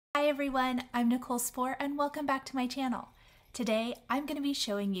everyone, I'm Nichol Spohr and welcome back to my channel. Today I'm going to be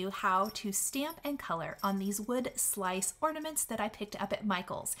showing you how to stamp and color on these wood slice ornaments that I picked up at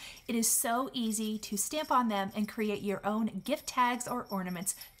Michael's. It is so easy to stamp on them and create your own gift tags or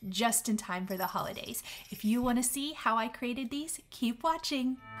ornaments just in time for the holidays. If you want to see how I created these, keep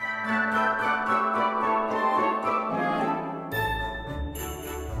watching.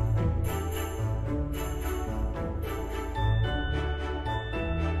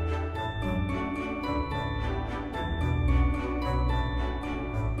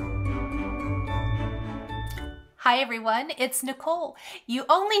 Hi everyone, it's Nichol. You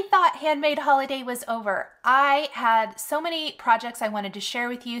only thought Handmade Holiday was over. I had so many projects I wanted to share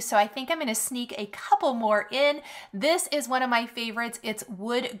with you, so I think I'm going to sneak a couple more in. This is one of my favorites. It's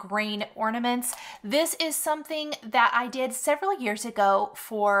wood grain ornaments. This is something that I did several years ago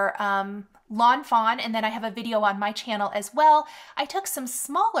for Lawn Fawn, and then I have a video on my channel as well. I took some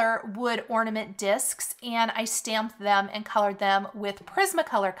smaller wood ornament discs and I stamped them and colored them with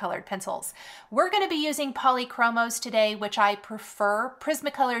Prismacolor colored pencils. We're going to be using Polychromos today, which I prefer.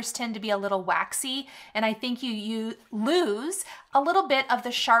 Prismacolors tend to be a little waxy, and I think you lose a little bit of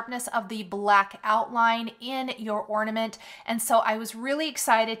the sharpness of the black outline in your ornament, and so I was really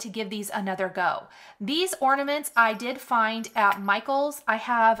excited to give these another go. These ornaments I did find at Michael's. I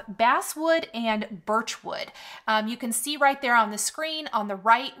have basswood and birchwood. You can see right there on the screen, on the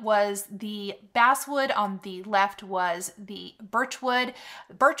right was the basswood, on the left was the birchwood.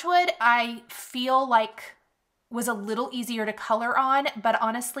 Birchwood I feel like was a little easier to color on, but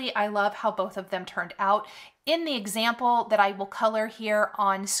honestly I love how both of them turned out. In the example that I will color here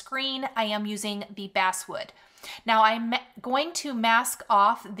on screen, I am using the basswood. Now I'm going to mask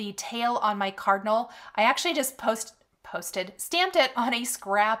off the tail on my cardinal. I actually just stamped it on a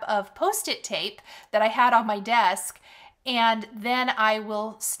scrap of Post-it tape that I had on my desk, and then I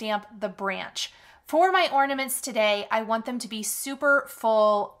will stamp the branch. For my ornaments today, I want them to be super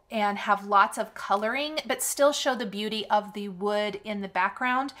full and have lots of coloring, but still show the beauty of the wood in the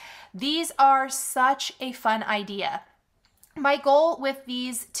background. These are such a fun idea. My goal with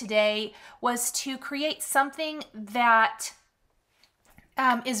these today was to create something that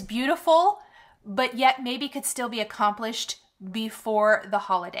is beautiful, but yet maybe could still be accomplished before the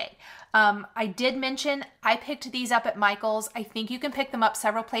holiday. I did mention I picked these up at Michael's. I think you can pick them up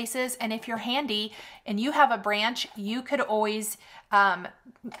several places, and if you're handy and you have a branch, you could always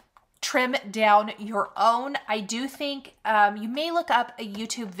trim down your own. I do think you may look up a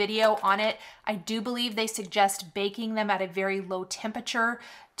YouTube video on it. I do believe they suggest baking them at a very low temperature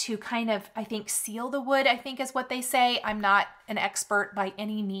to kind of, I think, seal the wood, I think is what they say. I'm not an expert by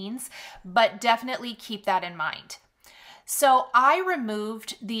any means, but definitely keep that in mind. So I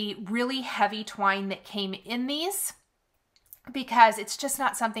removed the really heavy twine that came in these because it's just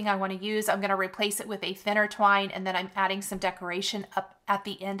not something I want to use. I'm going to replace it with a thinner twine, and then I'm adding some decoration up at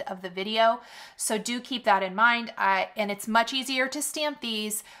the end of the video. So do keep that in mind. And it's much easier to stamp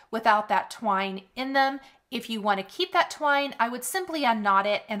these without that twine in them. If you want to keep that twine, I would simply unknot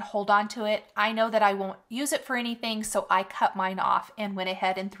it and hold on to it. I know that I won't use it for anything, so I cut mine off and went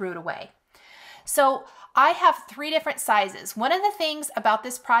ahead and threw it away. So I have 3 different sizes. One of the things about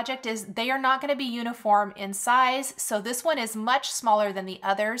this project is they are not going to be uniform in size, so this one is much smaller than the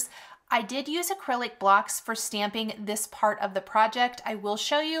others. I did use acrylic blocks for stamping this part of the project. I will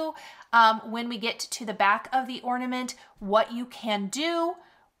show you when we get to the back of the ornament what you can do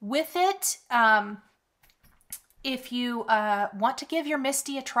with it if you want to give your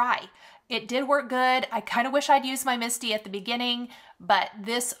MISTI a try. It did work good. I kind of wish I'd used my MISTI at the beginning, but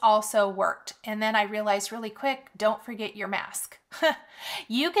this also worked. And then I realized really quick, don't forget your mask.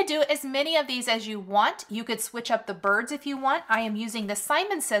 You could do as many of these as you want. You could switch up the birds if you want. I am using the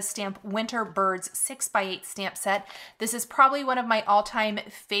Simon Says Stamp Winter Birds 6x8 stamp set. This is probably one of my all-time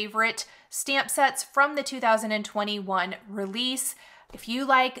favorite stamp sets from the 2021 release. If you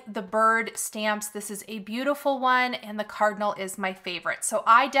like the bird stamps, this is a beautiful one, and the cardinal is my favorite. So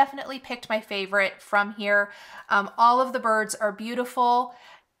I definitely picked my favorite from here. All of the birds are beautiful,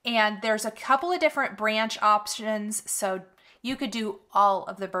 and there's a couple of different branch options, so you could do all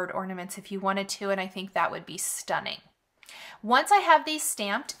of the bird ornaments if you wanted to, and I think that would be stunning. Once I have these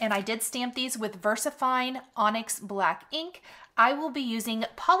stamped, and I did stamp these with VersaFine ONYX black ink, I will be using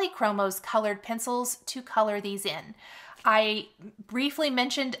Polychromos colored pencils to color these in. I briefly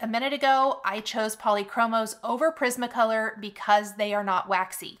mentioned a minute ago, I chose Polychromos over Prismacolor because they are not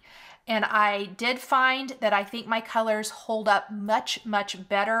waxy. And I did find that I think my colors hold up much, much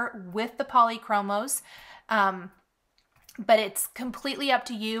better with the Polychromos. but it's completely up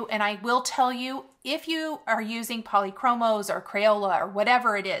to you. And I will tell you, if you are using Polychromos or Crayola or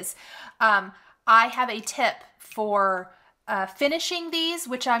whatever it is, I have a tip for finishing these,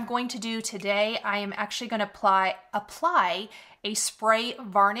 which I'm going to do today. I am actually going to apply a spray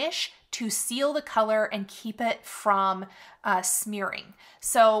varnish to seal the color and keep it from smearing.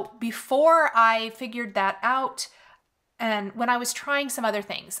 So before I figured that out, and when I was trying some other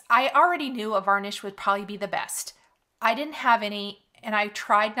things, I already knew a varnish would probably be the best. I didn't have any, and I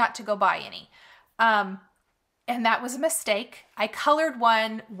tried not to go buy any. And that was a mistake. I colored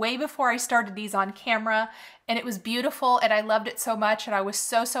one way before I started these on camera, and it was beautiful, and I loved it so much, and I was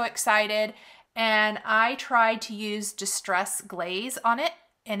so excited. And I tried to use Distress Glaze on it,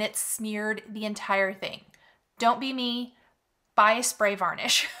 and it smeared the entire thing. Don't be me. Buy a spray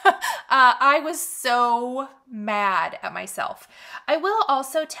varnish. I was so mad at myself. I will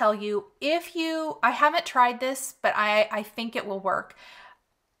also tell you, I haven't tried this, but I think it will work.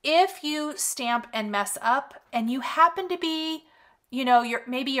 If you stamp and mess up and you happen to be, you know,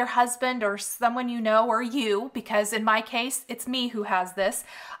 maybe your husband or someone you know, or you, because in my case, it's me who has this.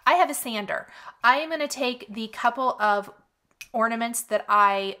 I have a sander. I am going to take the couple of ornaments that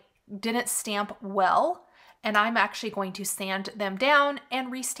I didn't stamp well, and I'm actually going to sand them down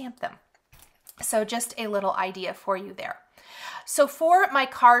and restamp them. So just a little idea for you there. So for my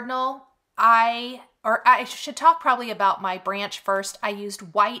cardinal, I should talk probably about my branch first. I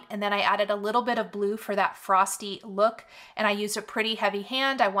used white, and then I added a little bit of blue for that frosty look, and I used a pretty heavy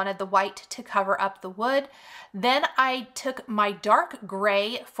hand. I wanted the white to cover up the wood. Then I took my dark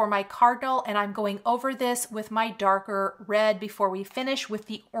gray for my cardinal, and I'm going over this with my darker red before we finish with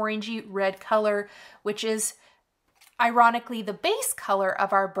the orangey red color, which is ironically the base color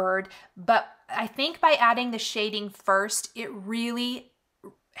of our bird. But I think by adding the shading first, it really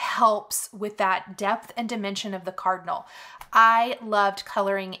helps with that depth and dimension of the cardinal. I loved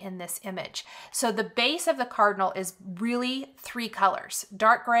coloring in this image. So the base of the cardinal is really 3 colors: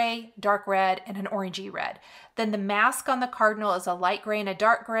 dark gray, dark red, and an orangey red. Then the mask on the cardinal is a light gray and a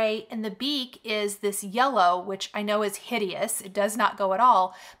dark gray, and the beak is this yellow, which I know is hideous. It does not go at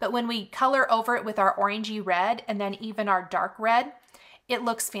all, but when we color over it with our orangey red and then even our dark red, it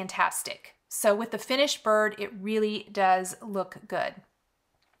looks fantastic. So with the finished bird, it really does look good.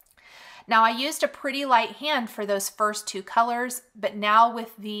 Now I used a pretty light hand for those first 2 colors, but now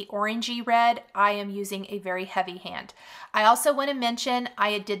with the orangey red, I am using a very heavy hand. I also want to mention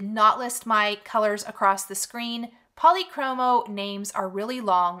I did not list my colors across the screen. Polychromo names are really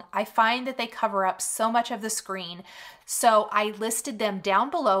long. I find that they cover up so much of the screen, so I listed them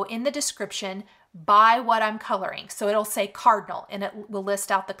down below in the description by what I'm coloring. So it'll say cardinal and it will list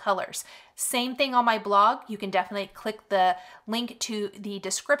out the colors. Same thing on my blog. You can definitely click the link to the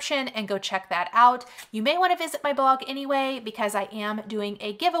description and go check that out. You may want to visit my blog anyway, because I am doing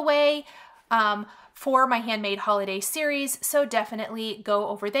a giveaway for my Handmade Holiday series. So definitely go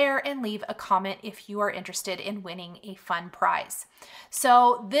over there and leave a comment if you are interested in winning a fun prize.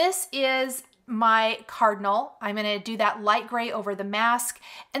 So this is my cardinal. I'm going to do that light gray over the mask,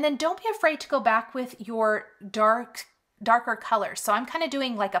 and then don't be afraid to go back with your darker colors. So I'm kind of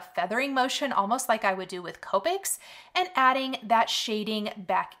doing like a feathering motion, almost like I would do with Copics, and adding that shading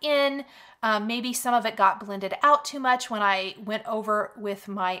back in. Maybe some of it got blended out too much when I went over with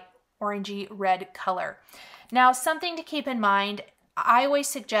my orangey red color. Now, something to keep in mind, I always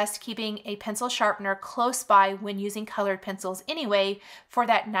suggest keeping a pencil sharpener close by when using colored pencils anyway, for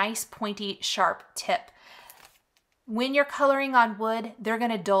that nice pointy sharp tip. When you're coloring on wood, they're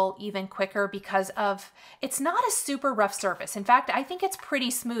going to dull even quicker because it's not a super rough surface. In fact, I think it's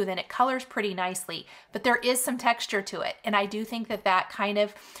pretty smooth and it colors pretty nicely, but there is some texture to it. And I do think that that kind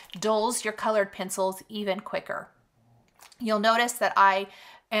of dulls your colored pencils even quicker. You'll notice that I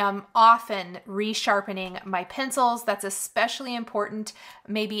am often resharpening my pencils. That's especially important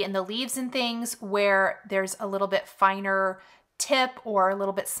maybe in the leaves and things where there's a little bit finer tip or a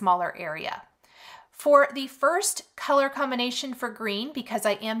little bit smaller area. For the first color combination for green, because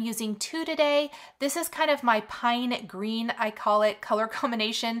I am using 2 today, this is kind of my pine green, I call it, color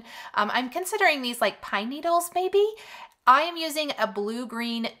combination. I'm considering these like pine needles maybe. I am using a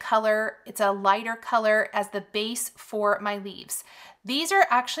blue-green color. It's a lighter color as the base for my leaves. These are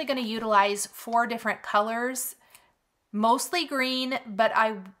actually going to utilize 4 different colors, mostly green, but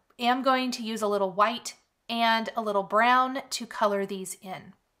I am going to use a little white and a little brown to color these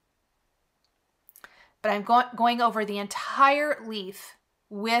in. But I'm going over the entire leaf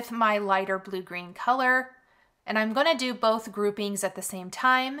with my lighter blue-green color, and I'm going to do both groupings at the same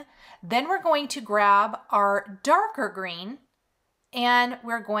time. Then we're going to grab our darker green and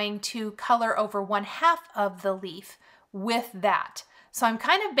we're going to color over 1/2 of the leaf with that. So I'm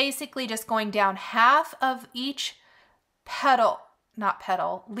kind of basically just going down half of each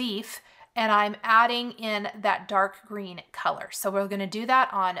leaf, and I'm adding in that dark green color. So we're gonna do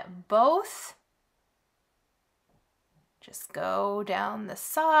that on both. Just go down the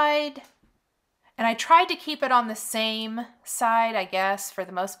side. And I tried to keep it on the same side, I guess, for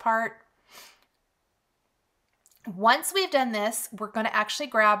the most part. Once we've done this, we're gonna actually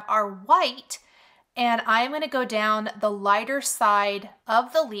grab our white, and I'm gonna go down the lighter side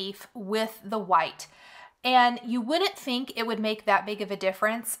of the leaf with the white. And you wouldn't think it would make that big of a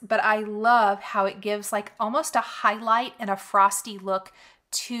difference, but I love how it gives like almost a highlight and a frosty look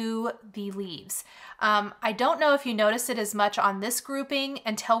to the leaves. I don't know if you notice it as much on this grouping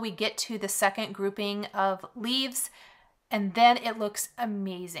until we get to the second grouping of leaves, and then it looks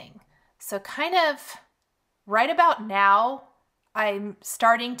amazing. So kind of right about now, I'm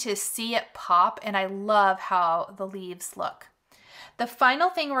starting to see it pop, and I love how the leaves look. The final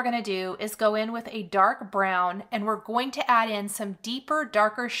thing we're gonna do is go in with a dark brown, and we're going to add in some deeper,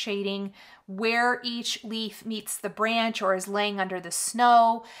 darker shading where each leaf meets the branch or is laying under the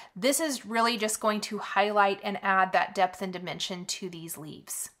snow. This is really just going to highlight and add that depth and dimension to these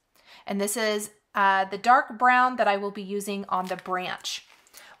leaves. And this is the dark brown that I will be using on the branch.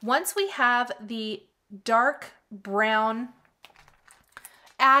 Once we have the dark brown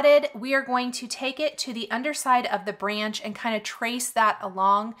added, we are going to take it to the underside of the branch and kind of trace that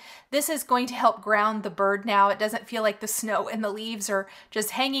along. This is going to help ground the bird now. It doesn't feel like the snow and the leaves are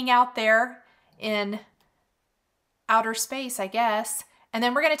just hanging out there in outer space, I guess. And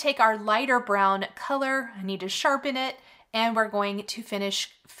then we're going to take our lighter brown color, I need to sharpen it, and we're going to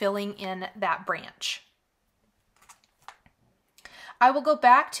finish filling in that branch. I will go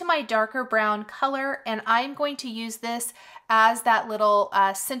back to my darker brown color, and I'm going to use this as that little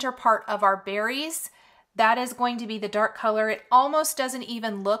center part of our berries. That is going to be the dark color. It almost doesn't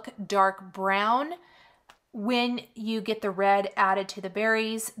even look dark brown when you get the red added to the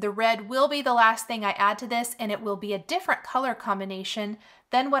berries. The red will be the last thing I add to this, and it will be a different color combination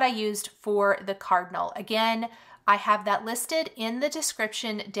than what I used for the cardinal. Again, I have that listed in the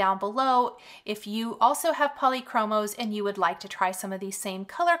description down below if you also have Polychromos and you would like to try some of these same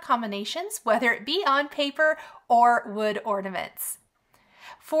color combinations, whether it be on paper or wood ornaments.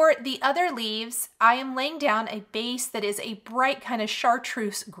 For the other leaves, I am laying down a base that is a bright kind of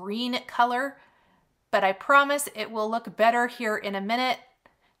chartreuse green color, but I promise it will look better here in a minute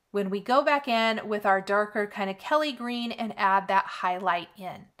when we go back in with our darker kind of Kelly green and add that highlight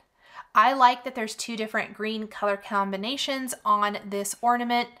in. I like that there's two different green color combinations on this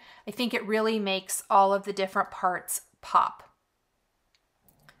ornament. I think it really makes all of the different parts pop.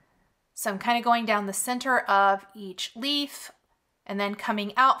 So I'm kind of going down the center of each leaf and then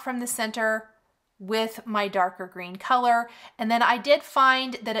coming out from the center with my darker green color. And then I did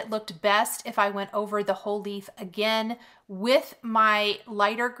find that it looked best if I went over the whole leaf again with my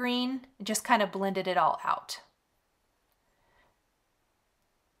lighter green, just kind of blended it all out.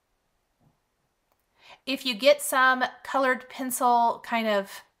 If you get some colored pencil kind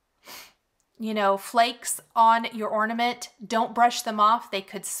of, you know, flakes on your ornament, don't brush them off. They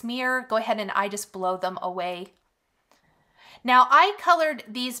could smear. Go ahead and I just blow them away. Now I colored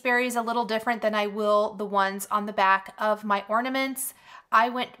these berries a little different than I will the ones on the back of my ornaments. I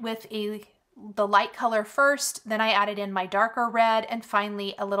went with the light color first, then I added in my darker red, and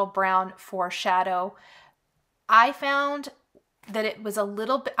finally a little brown for shadow. I found that it was a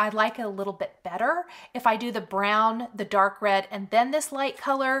little bit, I like it a little bit better if I do the brown, the dark red, and then this light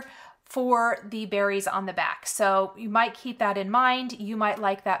color for the berries on the back. So you might keep that in mind. You might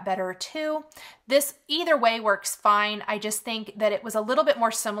like that better too. This either way works fine. I just think that it was a little bit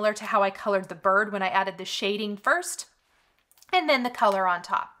more similar to how I colored the bird when I added the shading first and then the color on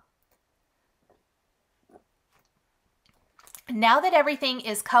top. Now that everything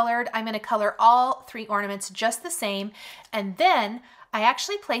is colored, I'm going to color all three ornaments just the same, and then I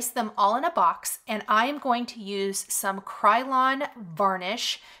actually placed them all in a box, and I am going to use some Krylon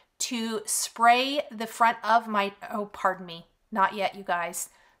varnish to spray the front of my, oh, pardon me, not yet, you guys.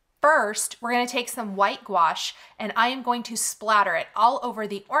 First, we're going to take some white gouache, and I am going to splatter it all over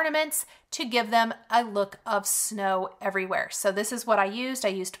the ornaments to give them a look of snow everywhere. So this is what I used. I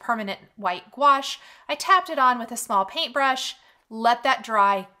used permanent white gouache. I tapped it on with a small paintbrush, let that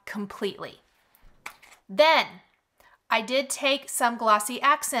dry completely. Then I did take some glossy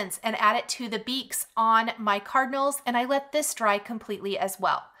accents and add it to the beaks on my cardinals, and I let this dry completely as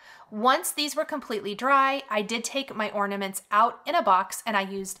well. Once these were completely dry, I did take my ornaments out in a box, and I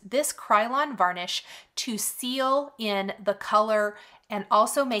used this Krylon varnish to seal in the color and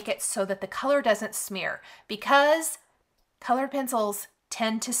also make it so that the color doesn't smear. Because colored pencils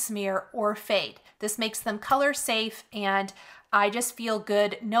tend to smear or fade. This makes them color safe, and I just feel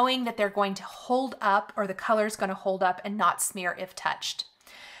good knowing that they're going to hold up, or the color is going to hold up and not smear if touched.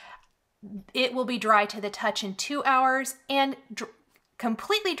 It will be dry to the touch in 2 hours and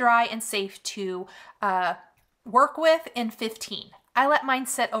completely dry and safe to work with in 15. I let mine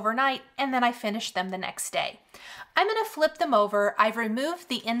sit overnight and then I finish them the next day. I'm going to flip them over. I've removed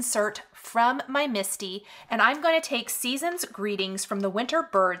the insert from my MISTI, and I'm going to take Season's Greetings from the Winter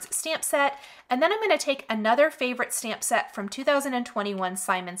Birds stamp set, and then I'm going to take another favorite stamp set from 2021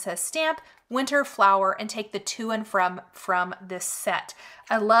 Simon Says Stamp, Winter Flower, and take the to and from this set.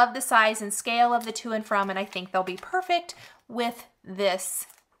 I love the size and scale of the to and from, and I think they'll be perfect with this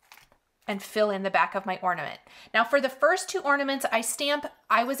and fill in the back of my ornament. Now for the first 2 ornaments I stamp,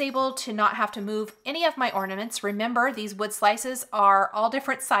 I was able to not have to move any of my ornaments. Remember, these wood slices are all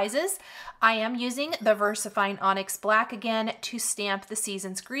different sizes. I am using the VersaFine ONYX Black again to stamp the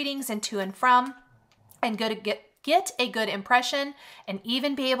Season's Greetings and to and from, and go to get a good impression and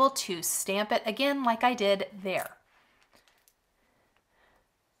even be able to stamp it again like I did there.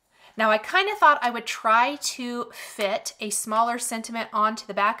 Now I kind of thought I would try to fit a smaller sentiment onto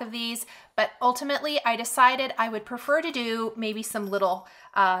the back of these, but ultimately I decided I would prefer to do maybe some little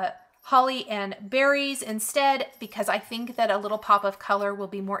holly and berries instead, because I think that a little pop of color will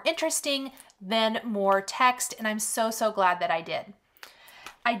be more interesting than more text, and I'm so glad that I did.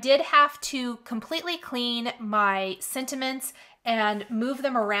 I did have to completely clean my sentiments and move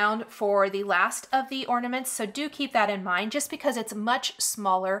them around for the last of the ornaments, so do keep that in mind, just because it's much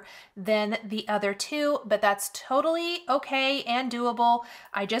smaller than the other 2, but that's totally okay and doable.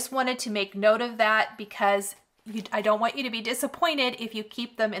 I just wanted to make note of that because I don't want you to be disappointed if you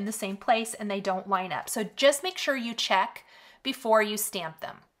keep them in the same place and they don't line up. So just make sure you check before you stamp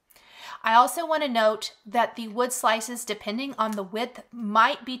them. I also want to note that the wood slices, depending on the width,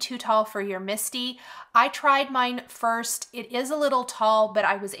 might be too tall for your MISTI. I tried mine first. It is a little tall, but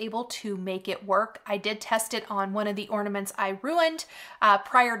I was able to make it work. I did test it on one of the ornaments I ruined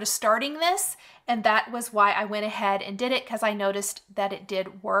prior to starting this, and that was why I went ahead and did it, because I noticed that it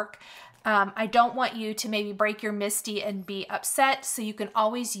did work. I don't want you to maybe break your MISTI and be upset, so you can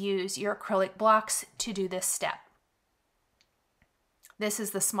always use your acrylic blocks to do this step. This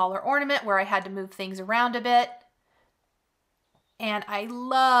is the smaller ornament where I had to move things around a bit. And I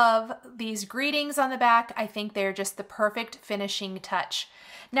love these greetings on the back. I think they're just the perfect finishing touch.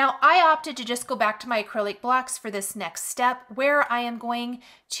 Now I opted to just go back to my acrylic blocks for this next step, where I am going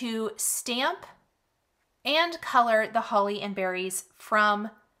to stamp and color the holly and berries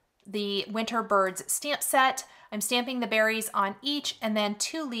from the Winter Birds stamp set. I'm stamping the berries on each and then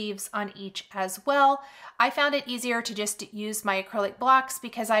 2 leaves on each as well. I found it easier to just use my acrylic blocks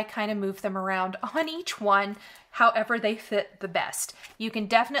because I kind of move them around on each one however they fit the best. You can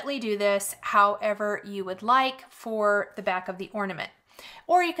definitely do this however you would like for the back of the ornament,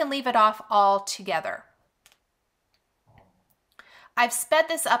 or you can leave it off all together. I've sped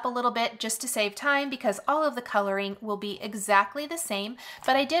this up a little bit just to save time because all of the coloring will be exactly the same,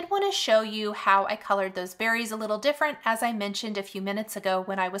 but I did want to show you how I colored those berries a little different, as I mentioned a few minutes ago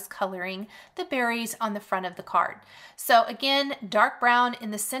when I was coloring the berries on the front of the card. So again, dark brown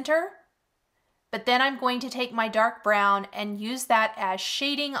in the center, but then I'm going to take my dark brown and use that as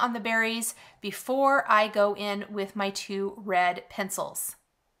shading on the berries before I go in with my 2 red pencils.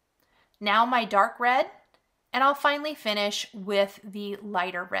 Now my dark red, and I'll finally finish with the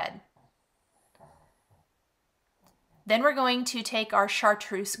lighter red. Then we're going to take our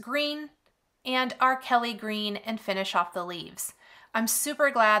chartreuse green and our Kelly green and finish off the leaves. I'm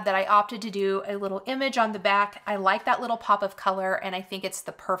super glad that I opted to do a little image on the back. I like that little pop of color, and I think it's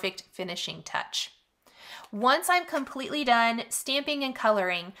the perfect finishing touch. Once I'm completely done stamping and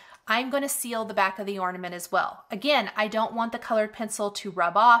coloring, I'm going to seal the back of the ornament as well. Again, I don't want the colored pencil to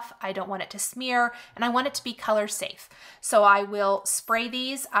rub off, I don't want it to smear, and I want it to be color safe. So I will spray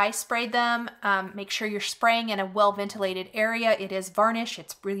these. I sprayed them. Make sure you're spraying in a well-ventilated area. It is varnish,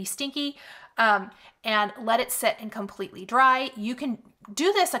 it's really stinky, and let it sit and completely dry. You can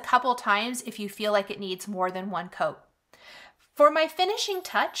do this a couple times if you feel like it needs more than 1 coat. For my finishing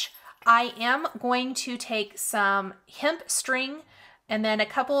touch, I am going to take some hemp string and then a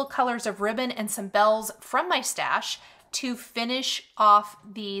couple of colors of ribbon and some bells from my stash to finish off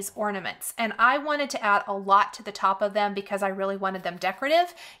these ornaments. And I wanted to add a lot to the top of them because I really wanted them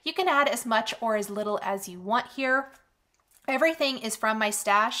decorative. You can add as much or as little as you want here. Everything is from my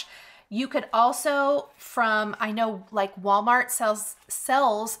stash. You could also, I know like Walmart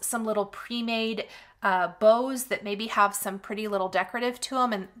sells some little pre-made bows that maybe have some pretty little decorative to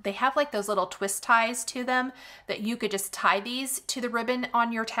them, and they have like those little twist ties to them that you could just tie these to the ribbon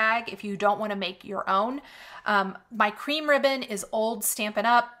on your tag if you don't want to make your own. My cream ribbon is old Stampin'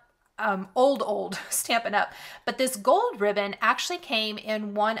 Up, old Stampin' Up, but this gold ribbon actually came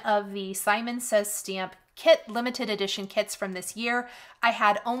in one of the Simon Says Stamp kit limited edition kits from this year. I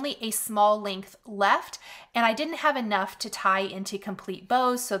had only a small length left and I didn't have enough to tie into complete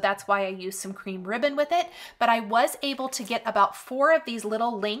bows, so that's why I used some cream ribbon with it. But I was able to get about 4 of these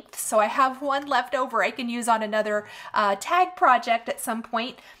little lengths, so I have one left over I can use on another tag project at some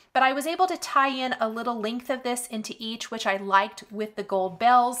point. But I was able to tie in a little length of this into each, which I liked with the gold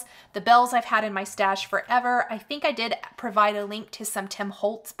bells. The bells I've had in my stash forever. I think I did provide a link to some Tim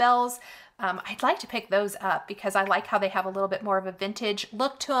Holtz bells. I'd like to pick those up because I like how they have a little bit more of a vintage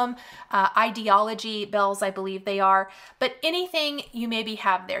look to them. Idea-ology bells, I believe they are. But anything you maybe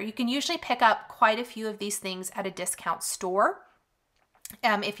have there, you can usually pick up quite a few of these things at a discount store.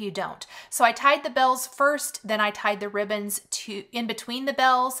 If you don't. So I tied the bells first, then I tied the ribbons in between the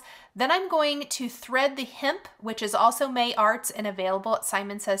bells. Then I'm going to thread the hemp, which is also May Arts and available at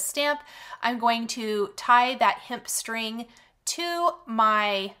Simon Says Stamp. I'm going to tie that hemp string to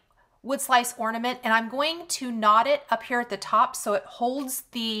my wood slice ornament, and I'm going to knot it up here at the top so it holds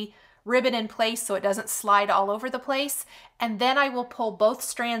the ribbon in place so it doesn't slide all over the place. And then I will pull both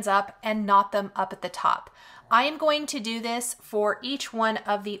strands up and knot them up at the top. I am going to do this for each one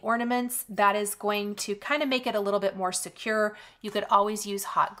of the ornaments. That is going to kind of make it a little bit more secure. You could always use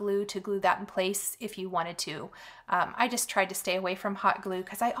hot glue to glue that in place if you wanted to. I just tried to stay away from hot glue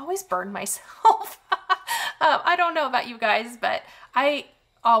because I always burn myself. I don't know about you guys, but I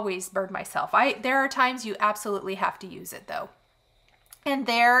always burn myself. There are times you absolutely have to use it though. And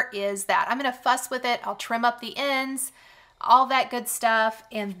there is that. I'm going to fuss with it. I'll trim up the ends, all that good stuff.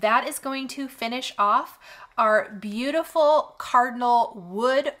 And that is going to finish off our beautiful cardinal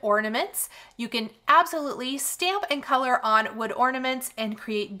wood ornaments. You can absolutely stamp and color on wood ornaments and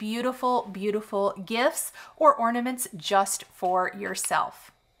create beautiful, beautiful gifts or ornaments just for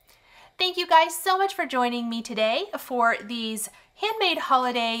yourself. Thank you guys so much for joining me today for these handmade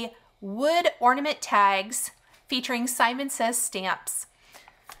holiday wood ornament tags featuring Simon Says stamps.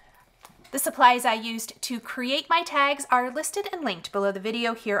 The supplies I used to create my tags are listed and linked below the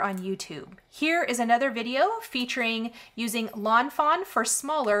video here on YouTube. Here is another video featuring using Lawn Fawn for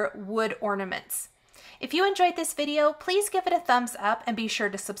smaller wood ornaments. If you enjoyed this video, please give it a thumbs up and be sure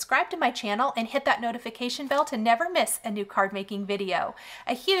to subscribe to my channel and hit that notification bell to never miss a new card making video.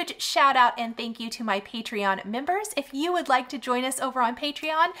 A huge shout out and thank you to my Patreon members. If you would like to join us over on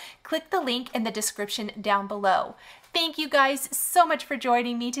Patreon, click the link in the description down below. Thank you guys so much for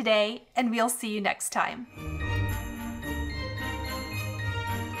joining me today, and we'll see you next time.